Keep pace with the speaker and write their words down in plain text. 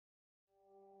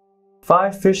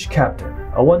QYSEA.FIFISH Captain,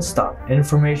 a one-stop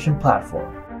information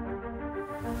platform.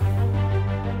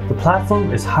 The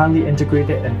platform is highly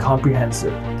integrated and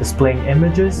comprehensive, displaying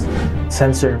images,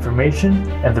 sensor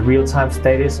information, and the real-time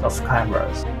status of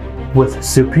cameras. With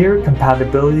superior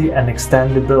compatibility and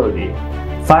extendability,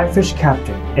 FIFISH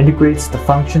Captain integrates the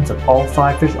functions of all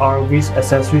FIFISH ROVs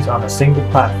accessories on a single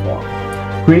platform,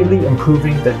 greatly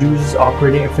improving the user's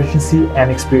operating efficiency and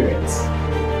experience.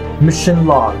 Mission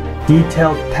log,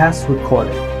 detailed task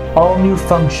recording, all new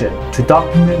function to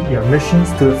document your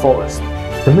missions to the fullest.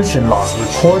 The mission log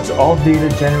records all data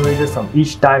generated from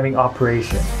each diving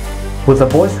operation. With a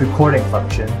voice recording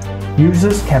function,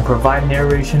 users can provide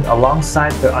narration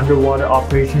alongside their underwater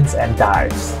operations and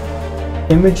dives.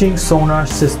 Imaging sonar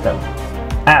system,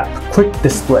 app quick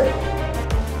display.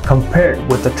 Compared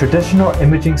with the traditional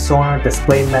imaging sonar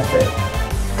display method,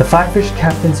 the FIFISH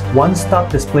Captain's one-stop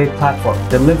display platform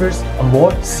delivers a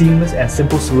more seamless and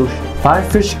simple solution.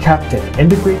 FIFISH Captain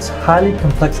integrates highly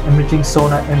complex imaging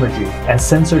sonar imagery and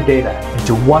sensor data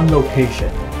into one location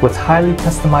with highly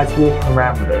customizable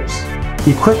parameters.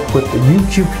 Equipped with the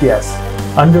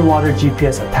UQPS underwater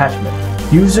GPS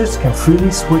attachment, users can freely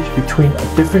switch between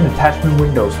different attachment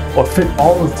windows or fit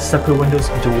all of the separate windows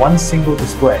into one single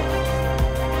display.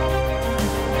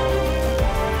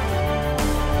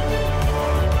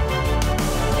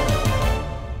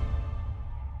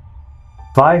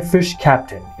 FIFISH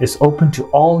Captain is open to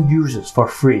all users for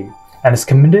free and is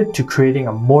committed to creating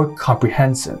a more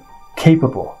comprehensive,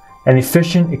 capable, and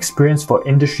efficient experience for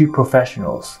industry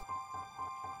professionals.